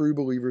for true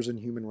believers in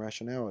human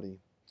rationality.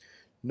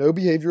 No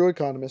behavioral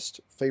economist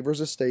favors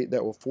a state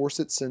that will force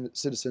its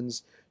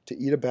citizens to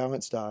eat a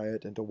balanced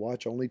diet and to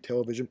watch only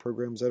television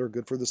programs that are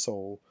good for the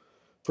soul.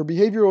 For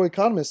behavioral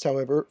economists,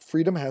 however,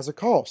 freedom has a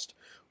cost,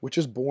 which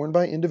is borne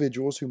by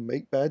individuals who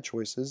make bad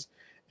choices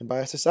and by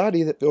a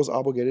society that feels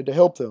obligated to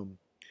help them.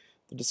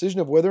 The decision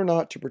of whether or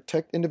not to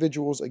protect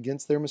individuals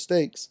against their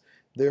mistakes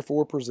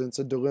therefore presents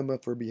a dilemma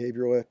for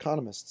behavioral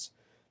economists.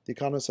 The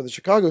economists of the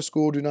Chicago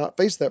School do not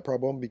face that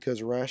problem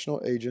because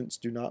rational agents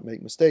do not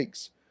make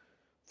mistakes.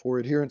 For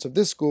adherents of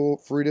this school,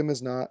 freedom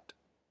is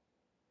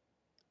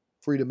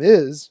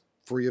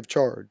free of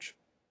charge.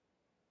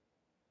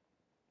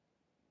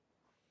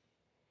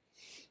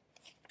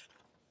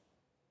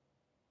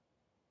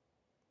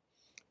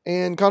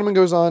 And Kahneman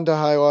goes on to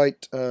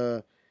highlight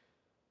how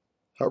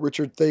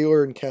Richard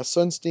Thaler and Cass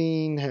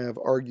Sunstein have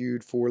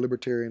argued for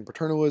libertarian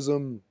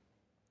paternalism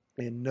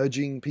and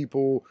nudging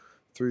people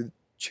through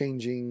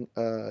changing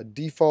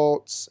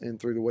defaults and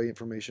through the way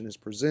information is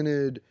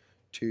presented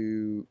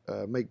to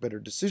make better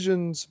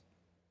decisions.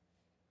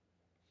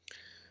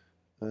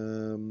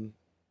 And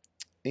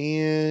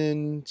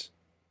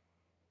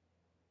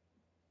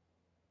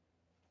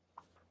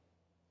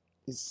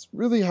he's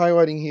really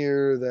highlighting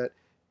here that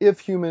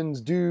if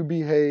humans do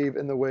behave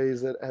in the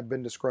ways that have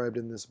been described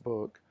in this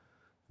book,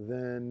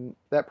 then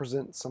that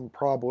presents some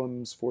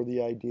problems for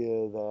the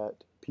idea that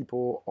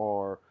people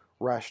are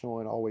rational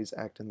and always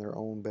act in their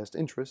own best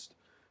interest.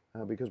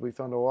 Because we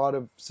found a lot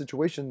of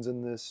situations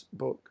in this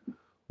book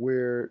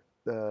where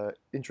the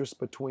interests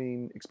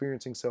between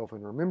experiencing self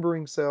and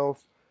remembering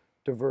self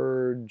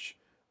diverge.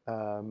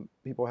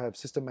 People have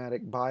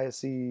systematic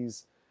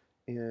biases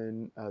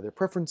in their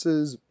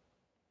preferences,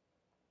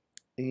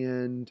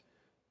 and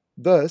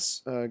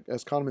thus,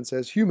 as Kahneman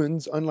says,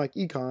 humans, unlike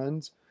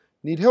econs,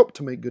 need help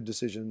to make good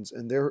decisions,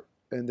 and there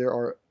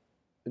are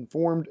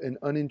informed and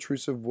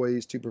unintrusive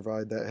ways to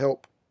provide that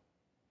help.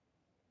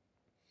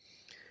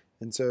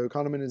 And so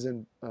Kahneman is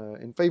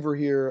in favor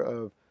here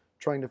of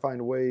trying to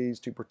find ways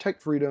to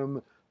protect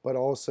freedom, but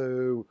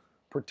also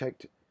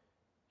protect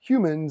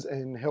humans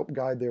and help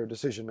guide their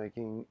decision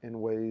making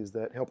in ways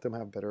that help them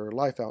have better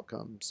life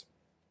outcomes.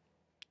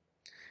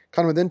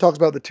 Kahneman then talks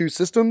about the two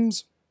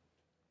systems.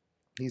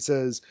 He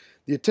says,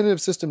 the attentive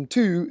system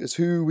 2 is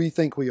who we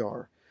think we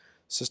are.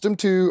 System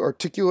 2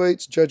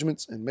 articulates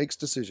judgments and makes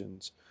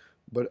decisions,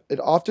 but it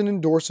often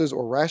endorses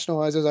or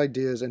rationalizes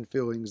ideas and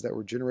feelings that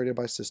were generated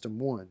by System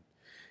 1.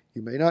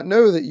 You may not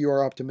know that you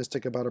are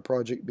optimistic about a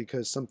project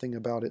because something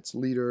about its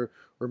leader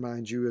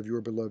reminds you of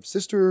your beloved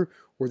sister,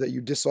 or that you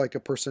dislike a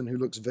person who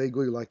looks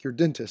vaguely like your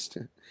dentist.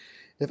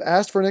 If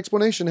asked for an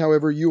explanation,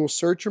 however, you will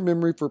search your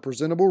memory for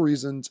presentable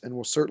reasons and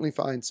will certainly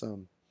find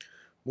some.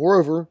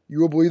 Moreover, you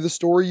will believe the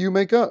story you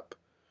make up.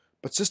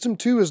 But System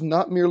 2 is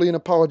not merely an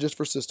apologist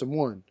for System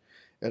 1.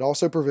 It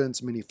also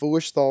prevents many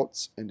foolish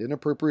thoughts and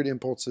inappropriate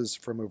impulses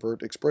from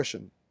overt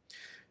expression.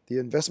 The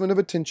investment of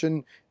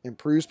attention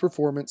improves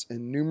performance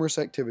in numerous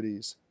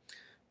activities.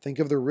 Think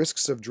of the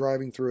risks of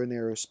driving through a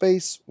narrow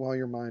space while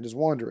your mind is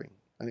wandering,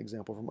 an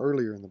example from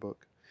earlier in the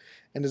book,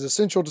 and is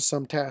essential to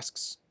some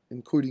tasks,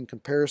 including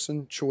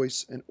comparison,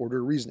 choice, and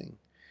ordered reasoning.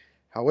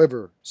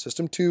 However,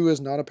 System 2 is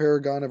not a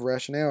paragon of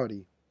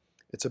rationality.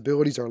 Its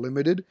abilities are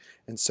limited,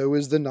 and so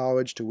is the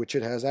knowledge to which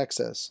it has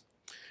access.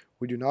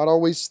 We do not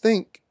always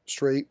think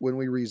straight when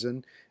we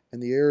reason,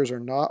 and the errors are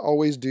not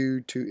always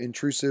due to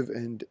intrusive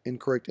and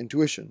incorrect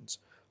intuitions.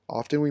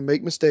 Often we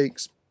make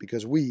mistakes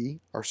because we,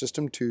 our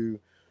System 2,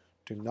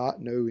 do not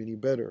know any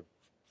better.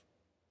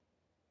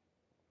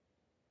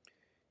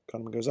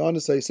 Kahneman goes on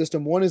to say,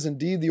 System 1 is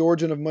indeed the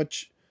origin of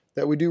much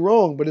that we do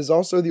wrong, but is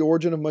also the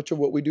origin of much of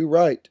what we do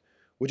right,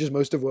 which is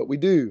most of what we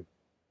do.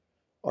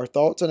 Our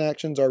thoughts and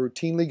actions are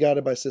routinely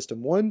guided by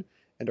System 1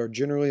 and are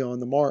generally on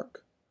the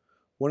mark.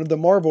 One of the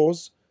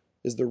marvels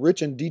is the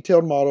rich and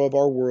detailed model of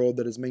our world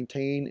that is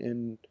maintained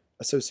in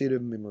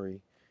associative memory.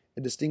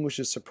 It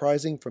distinguishes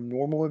surprising from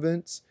normal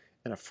events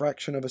in a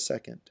fraction of a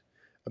second,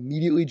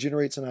 immediately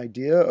generates an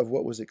idea of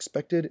what was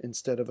expected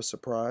instead of a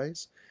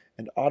surprise,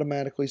 and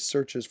automatically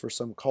searches for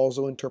some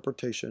causal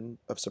interpretation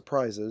of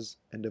surprises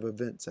and of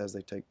events as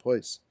they take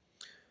place.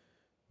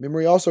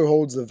 Memory also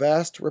holds the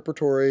vast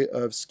repertory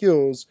of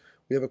skills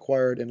we have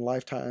acquired in a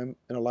lifetime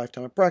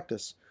of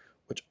practice,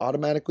 which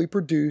automatically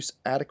produce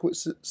adequate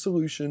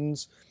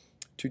solutions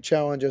to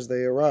challenge as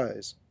they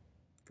arise,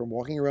 from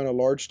walking around a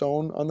large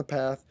stone on the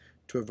path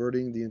to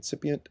averting the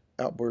incipient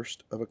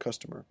outburst of a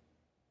customer.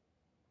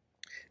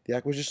 The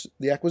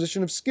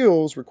acquisition of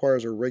skills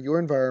requires a regular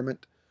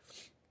environment,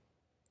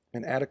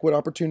 an adequate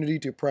opportunity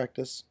to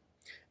practice,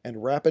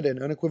 and rapid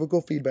and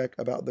unequivocal feedback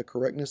about the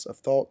correctness of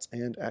thoughts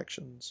and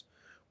actions.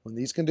 When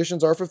these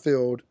conditions are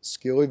fulfilled,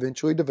 skill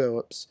eventually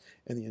develops,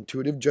 and the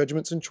intuitive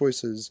judgments and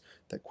choices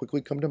that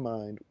quickly come to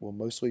mind will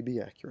mostly be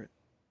accurate.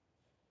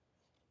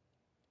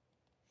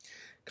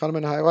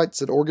 Kahneman highlights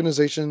that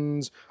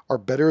organizations are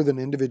better than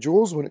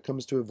individuals when it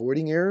comes to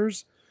avoiding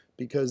errors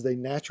because they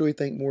naturally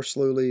think more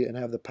slowly and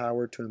have the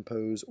power to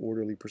impose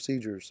orderly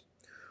procedures.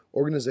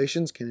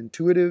 Organizations can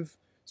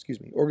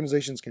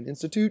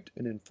institute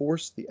and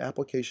enforce the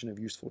application of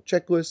useful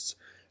checklists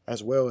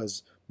as well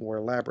as more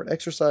elaborate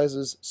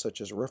exercises such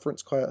as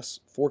reference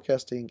class,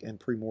 forecasting, and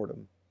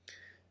pre-mortem.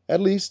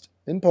 At least,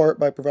 in part,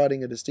 by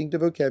providing a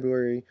distinctive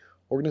vocabulary,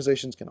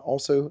 organizations can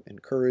also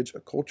encourage a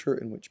culture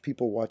in which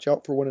people watch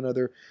out for one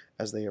another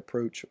as they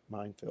approach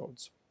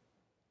minefields.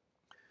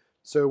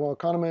 So while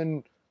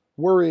Kahneman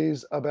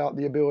worries about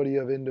the ability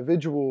of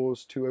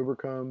individuals to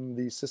overcome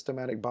these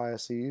systematic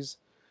biases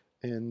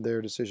in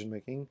their decision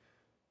making,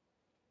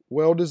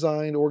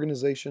 well-designed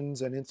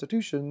organizations and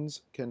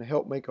institutions can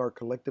help make our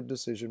collective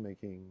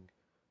decision-making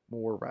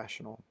more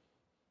rational.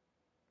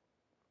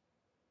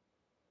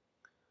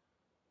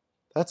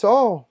 That's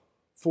all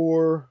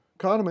for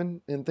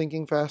Kahneman in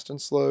Thinking Fast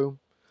and Slow.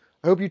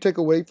 I hope you take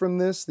away from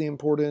this the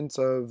importance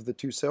of the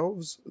two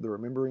selves, the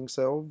remembering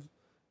self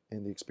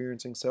and the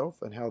experiencing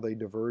self, and how they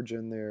diverge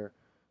in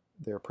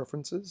their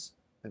preferences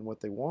and what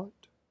they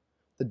want.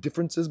 The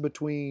differences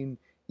between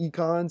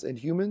econs and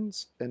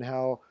humans, and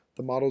how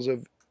the model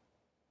of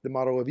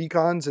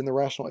econs and the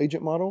rational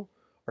agent model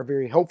are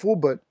very helpful,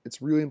 but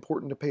it's really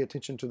important to pay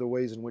attention to the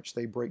ways in which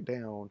they break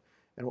down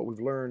and what we've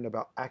learned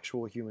about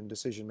actual human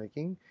decision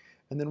making,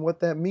 and then what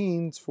that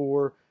means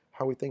for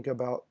how we think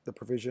about the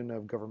provision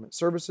of government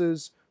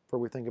services, for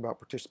what we think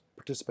about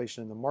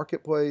participation in the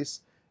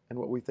marketplace, and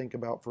what we think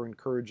about for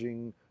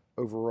encouraging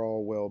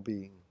overall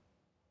well-being.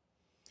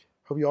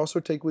 Hope you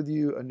also take with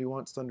you a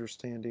nuanced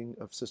understanding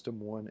of System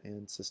 1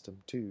 and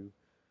System 2. In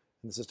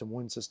the System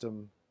 1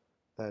 system,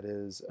 that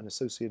is an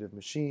associative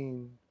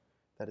machine,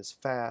 that is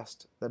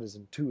fast, that is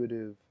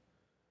intuitive,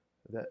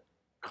 that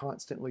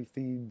constantly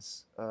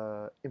feeds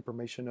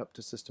information up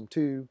to System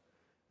 2,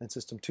 and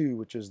System 2,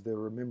 which is the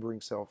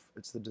remembering self,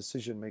 it's the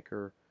decision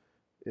maker.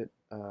 It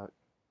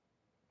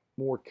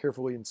more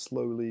carefully and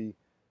slowly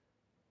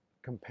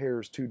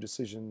compares two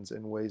decisions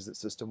in ways that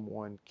System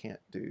 1 can't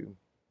do.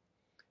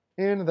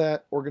 And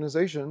that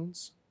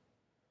organizations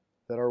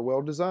that are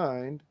well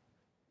designed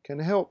can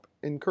help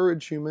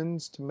encourage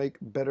humans to make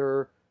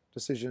better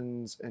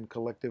decisions and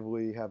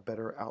collectively have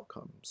better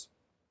outcomes.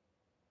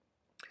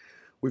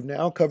 We've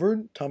now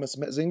covered Thomas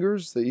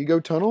Metzinger's The Ego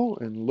Tunnel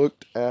and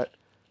looked at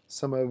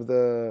some of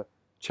the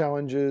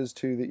challenges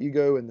to the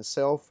ego and the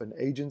self and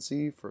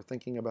agency for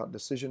thinking about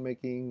decision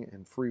making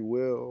and free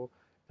will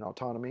and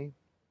autonomy.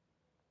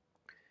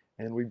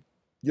 And we've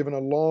given a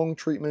long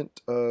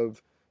treatment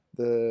of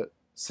the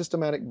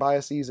systematic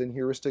biases and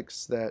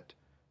heuristics that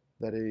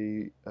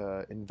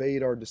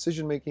invade our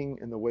decision making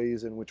and the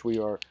ways in which we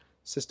are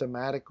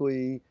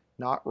systematically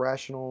not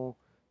rational,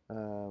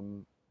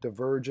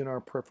 diverge in our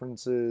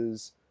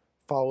preferences,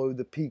 follow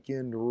the peak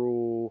end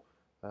rule,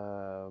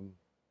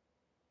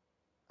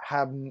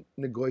 have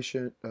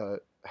negation,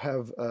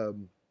 have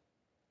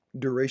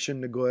duration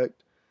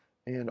neglect,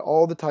 and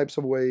all the types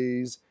of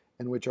ways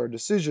in which our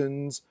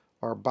decisions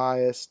are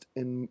biased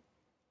in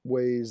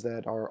ways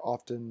that are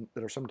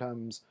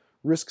sometimes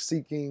risk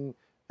seeking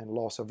and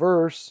loss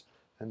averse,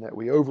 and that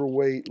we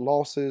overweight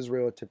losses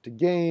relative to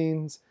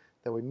gains,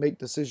 that we make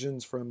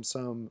decisions from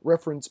some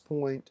reference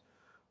point.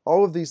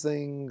 All of these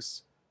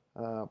things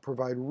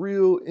provide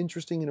real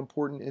interesting and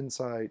important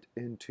insight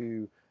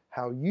into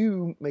how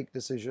you make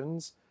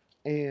decisions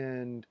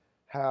and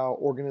how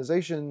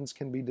organizations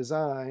can be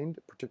designed,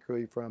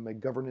 particularly from a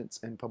governance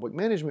and public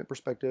management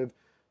perspective,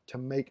 to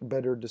make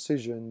better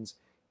decisions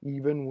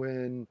even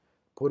when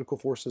political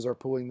forces are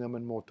pulling them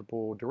in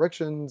multiple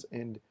directions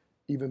and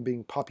even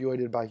being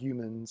populated by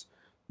humans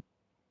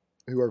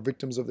who are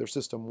victims of their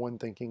system, one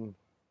thinking,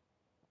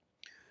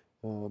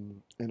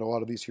 and a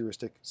lot of these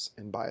heuristics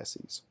and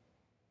biases.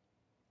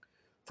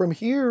 From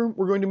here,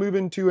 we're going to move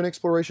into an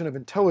exploration of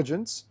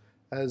intelligence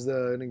as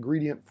an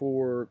ingredient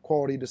for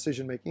quality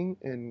decision making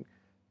and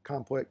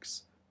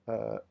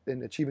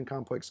in achieving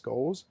complex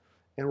goals.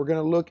 And we're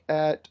going to look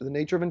at the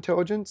nature of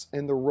intelligence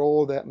and the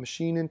role that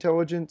machine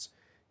intelligence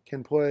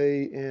can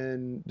play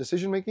in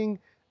decision making,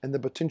 and the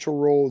potential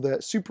role that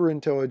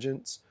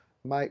superintelligence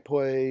might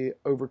play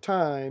over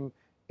time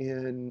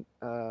in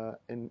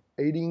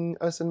aiding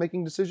us in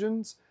making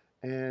decisions,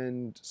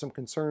 and some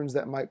concerns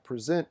that might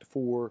present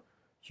for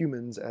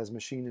humans as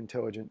machine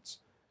intelligence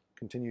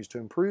continues to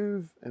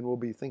improve. And we'll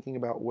be thinking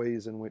about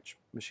ways in which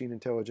machine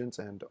intelligence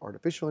and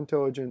artificial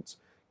intelligence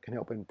can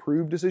help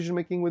improve decision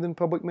making within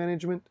public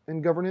management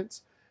and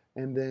governance,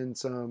 and then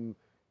some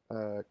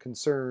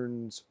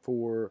concerns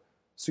for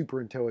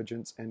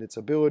superintelligence and its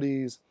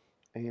abilities,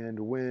 and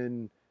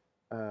when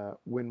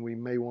we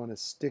may want to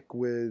stick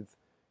with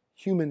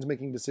humans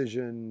making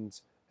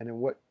decisions, and in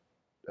what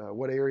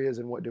areas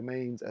and what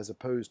domains, as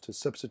opposed to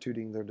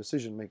substituting their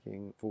decision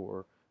making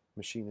for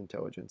machine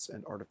intelligence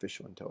and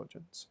artificial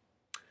intelligence.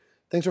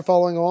 Thanks for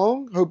following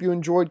along. Hope you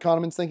enjoyed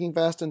Kahneman's Thinking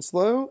Fast and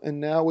Slow, and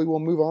now we will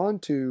move on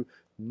to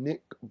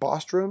Nick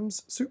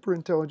Bostrom's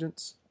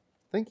Superintelligence.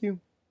 Thank you.